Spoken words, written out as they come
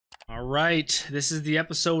All right, this is the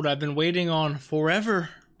episode I've been waiting on forever.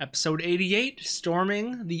 Episode 88,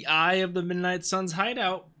 Storming the Eye of the Midnight Sun's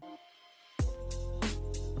Hideout.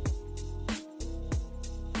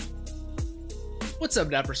 What's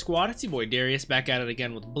up, Dapper Squad? It's your boy Darius back at it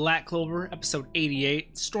again with Black Clover, episode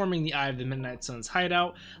 88, Storming the Eye of the Midnight Sun's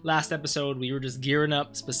Hideout. Last episode, we were just gearing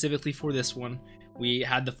up specifically for this one. We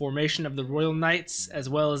had the formation of the Royal Knights, as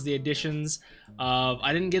well as the additions of...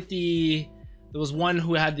 There was one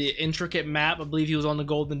who had the intricate map. I believe he was on the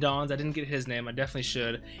Golden Dawns. I didn't get his name. I definitely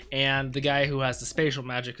should. And the guy who has the spatial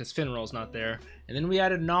magic, because Finral's not there. And then we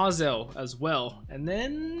added Noelle as well. And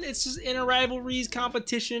then it's just inner rivalries,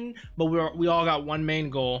 competition. But we all got one main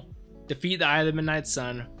goal. Defeat the Eye of the Midnight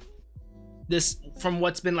Sun. This, from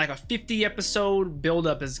what's been like a 50 episode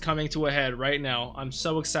buildup, is coming to a head right now. I'm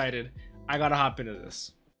so excited. I gotta hop into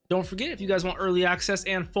this. Don't forget, if you guys want early access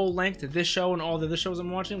and full length to this show and all the other shows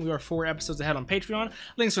I'm watching, we are 4 episodes ahead on Patreon.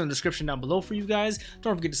 Links are in the description down below for you guys.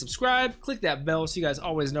 Don't forget to subscribe, click that bell so you guys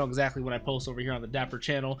always know exactly when I post over here on the Dapper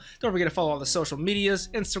channel. Don't forget to follow all the social medias,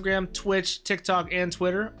 Instagram, Twitch, TikTok, and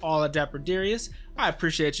Twitter, all at DapperDarius. I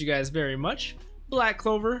appreciate you guys very much. Black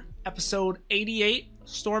Clover, episode 88,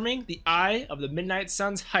 Storming the Eye of the Midnight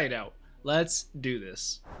Sun's Hideout. Let's do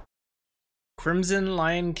this. Crimson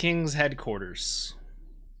Lion King's headquarters.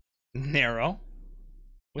 Nero,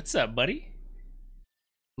 what's up, buddy?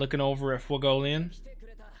 Looking over at Fuegoleon.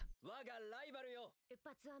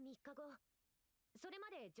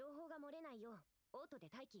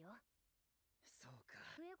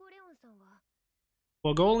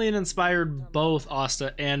 Fuegoleon inspired both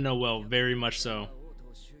Asta and Noelle, very much so.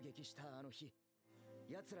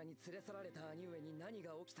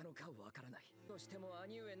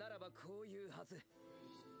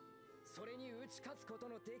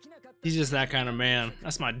 He's just that kind of man.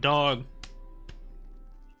 That's my dog.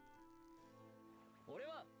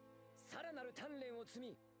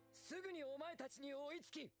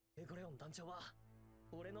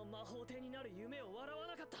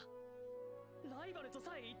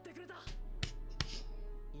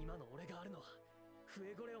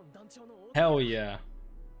 Hell yeah.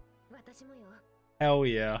 Hell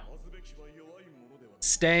yeah.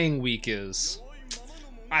 Staying weak is.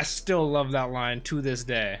 I still love that line to this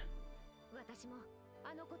day.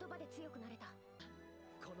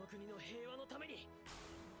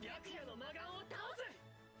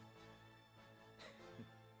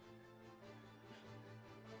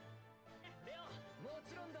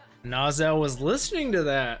 Noelle was listening to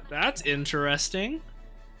that. That's interesting.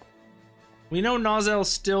 We know Noelle's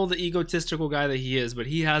still the egotistical guy that he is, but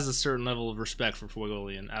he has a certain level of respect for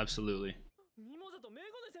Fuegoleon. Absolutely.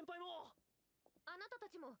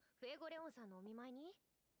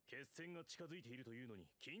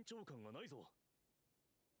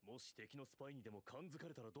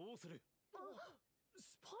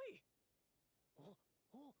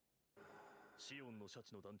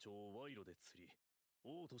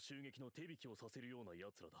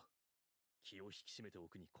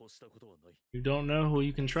 You don't know who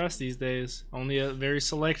you can trust these days. Only a very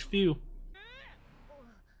select few.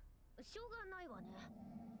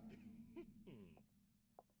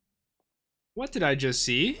 What did I just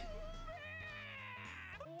see?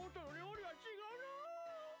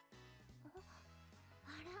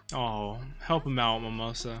 Oh, help him out,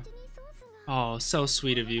 Mimosa. Oh, so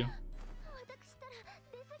sweet of you.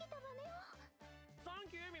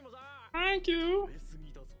 Thank you.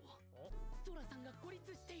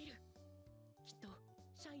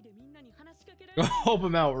 Go help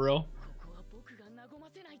him out, real.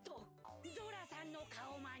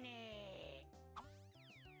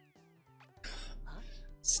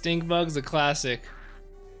 Stink Bug's a classic.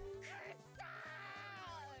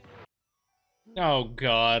 Oh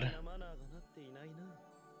god.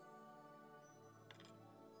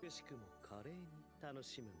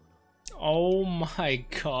 Oh my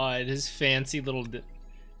god, his fancy little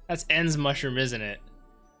that's En's mushroom, isn't it?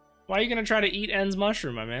 Why are you gonna try to eat En's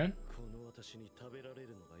mushroom, my man?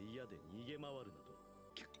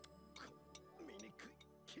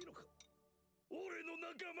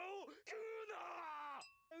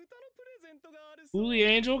 Uli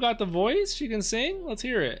Angel got the voice? She can sing? Let's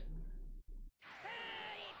hear it.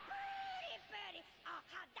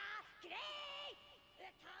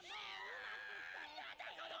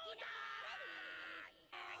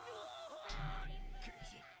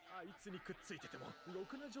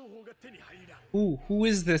 Ooh, who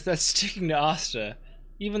is this that's sticking to Asta?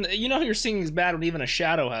 Even you know you're singing is bad when even a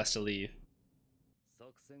shadow has to leave.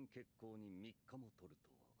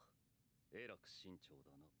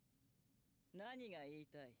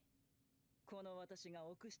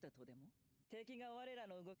 敵が我ら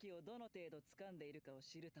の動きをどの程度掴んでいるかを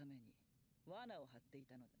知るために罠を張ってい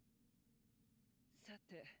たのだ。さ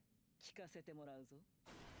て、聞かせてもらうぞ。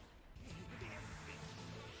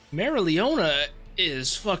Mereoleona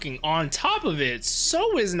is fucking on top of it.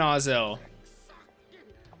 So is Noelle.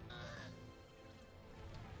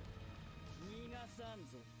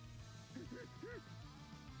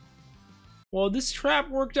 Well, this trap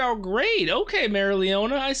worked out great. Okay,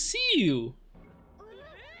 Mereoleona, I see you.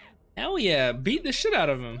 Hell yeah, beat the shit out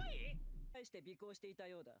of him.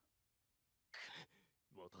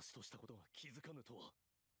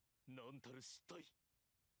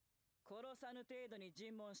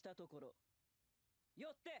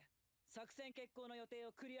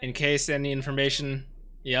 In case any information,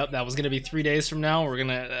 yep, that was gonna be 3 days from now.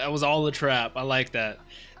 That was all the trap. I like that.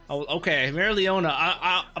 Oh, okay, Mereoleona,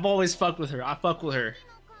 I've always fucked with her. I fuck with her.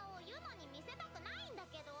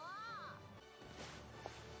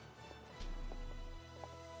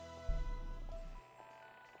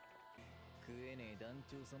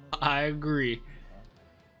 I agree.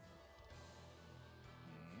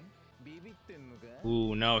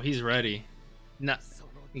 Ooh, no, he's ready. No,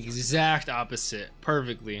 exact opposite.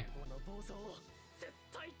 Perfectly.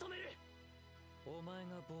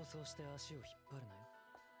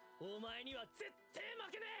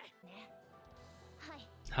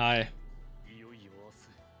 Hi.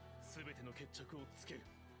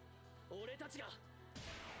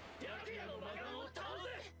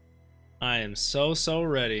 I am so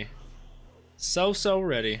ready. So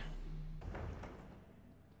ready.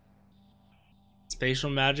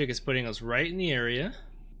 Spatial magic is putting us right in the area.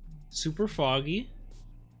 Super foggy.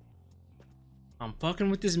 I'm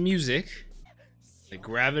fucking with this music. The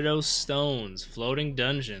Gravitos Stones, floating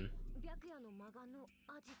dungeon.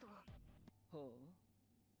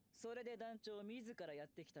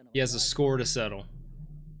 He has a score to settle.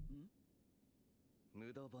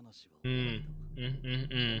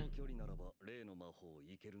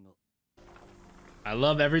 I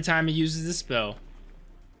love every time he uses this spell.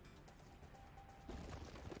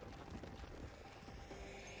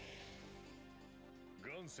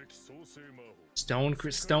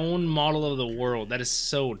 Stone model of the world. That is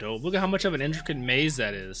so dope. Look at how much of an intricate maze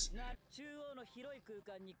that is.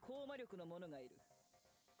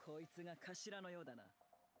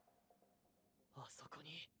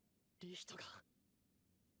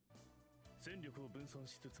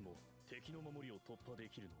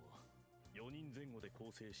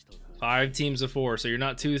 Five teams of 4, so you're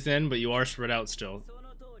not too thin, but you are spread out still.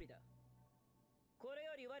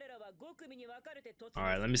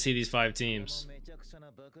 Alright, let me see these 5 teams.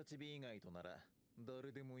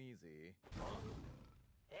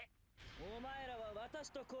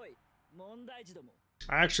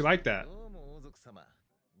 I actually like that.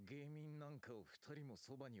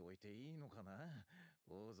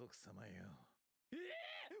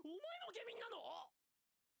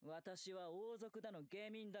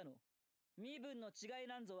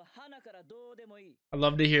 I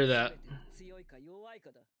love to hear that.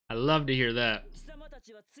 I love to hear that.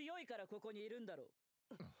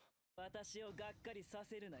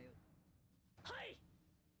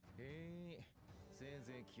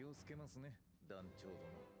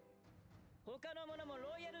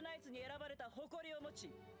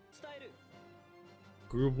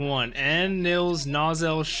 Group 1, and Nils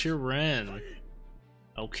Noelle Shiren.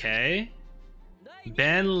 Okay.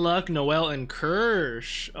 Ben, Luck, Noelle, and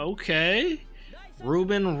Kirsch. Okay.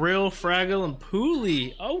 Ruben, Real, Fraggle, and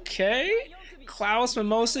Pooley. Okay. Klaus,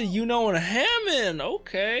 Mimosa, Yuno, and Hammond.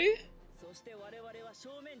 Okay.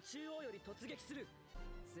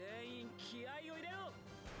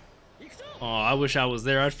 Oh, I wish I was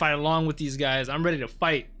there. I'd fight along with these guys. I'm ready to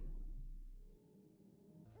fight.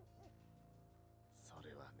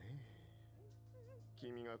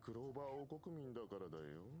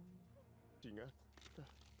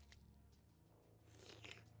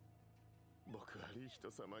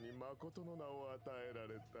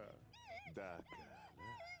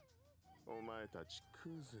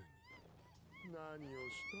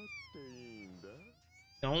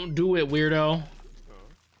 Don't do it, weirdo.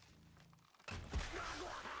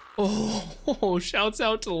 Oh, shouts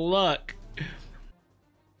out to Luck.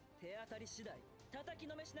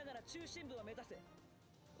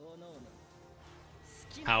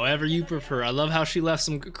 However you prefer. I love how she left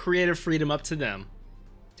some creative freedom up to them.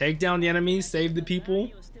 Take down the enemies, save the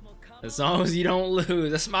people. As long as you don't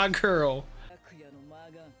lose. That's my girl.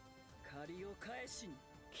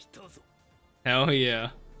 Hell yeah.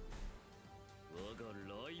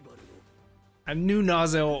 I'm new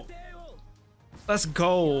Noelle. Let's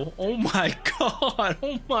go. Oh my god.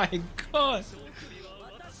 Oh my god.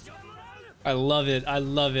 I love it. I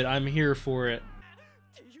love it. I'm here for it.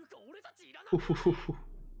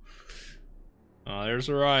 Oh, there's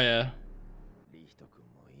Rhya.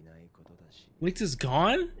 Licht is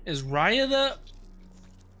gone? Is Rhya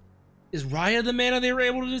the mana they were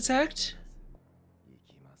able to detect?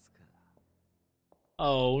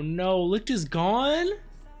 Oh no, Licht is gone?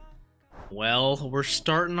 Well, we're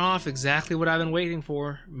starting off exactly what I've been waiting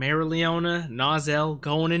for. Mereoleona, Noelle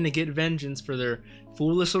going in to get vengeance for their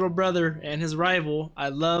foolish little brother and his rival. I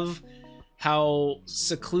love how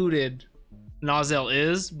secluded Noelle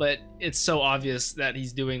is, but it's so obvious that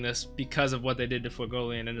he's doing this because of what they did to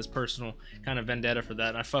Fuegoleon and his personal kind of vendetta for that.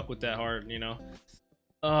 And I fuck with that hard, you know.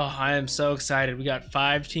 Oh, I am so excited. We got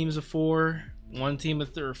 5 teams of 4, 1 team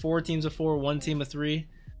of 3, or 4 teams of 4, 1 team of 3.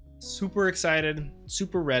 Super excited,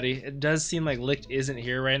 super ready. It does seem like Licht isn't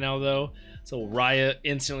here right now though, so Rhya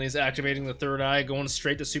instantly is activating the third eye, going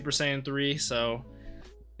straight to Super Saiyan 3. So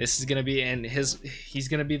this is gonna be, and he's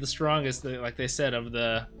gonna be the strongest, like they said, of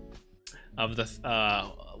the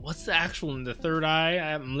what's the third eye?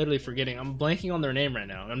 I'm literally forgetting. I'm blanking on their name right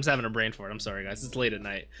now. I'm just having a brain fart. I'm sorry guys, it's late at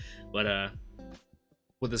night, but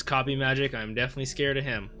with his copy magic, I'm definitely scared of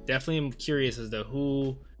him. Definitely am curious as to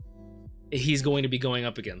who he's going to be going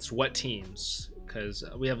up against, what teams, because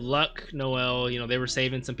we have Luck, Noelle, you know, they were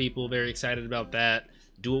saving some people, very excited about that.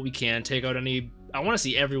 Do what we can, take out any, I want to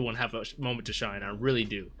see everyone have a moment to shine, I really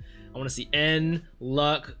do. I want to see N,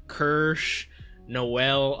 Luck, Kirsch,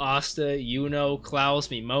 Noelle, Asta, Yuno, Klaus,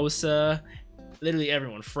 Mimosa, literally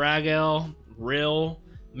everyone, Fragile, Rhya,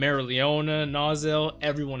 Mereoleona, Noelle,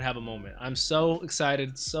 everyone have a moment. I'm so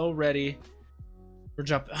excited, so ready.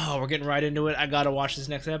 We're getting right into it. I gotta watch this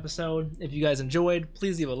next episode. If you guys enjoyed,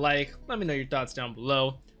 please leave a like. Let me know your thoughts down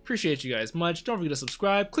below. Appreciate you guys much. Don't forget to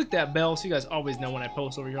subscribe. Click that bell so you guys always know when I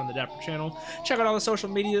post over here on the Dapper channel. Check out all the social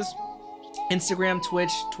medias. Instagram,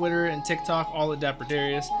 Twitch, Twitter, and TikTok, all at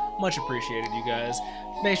DapperDarius. Much appreciated, you guys.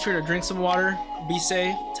 Make sure to drink some water. Be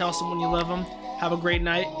safe. Tell someone you love them. Have a great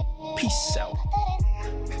night. Peace out.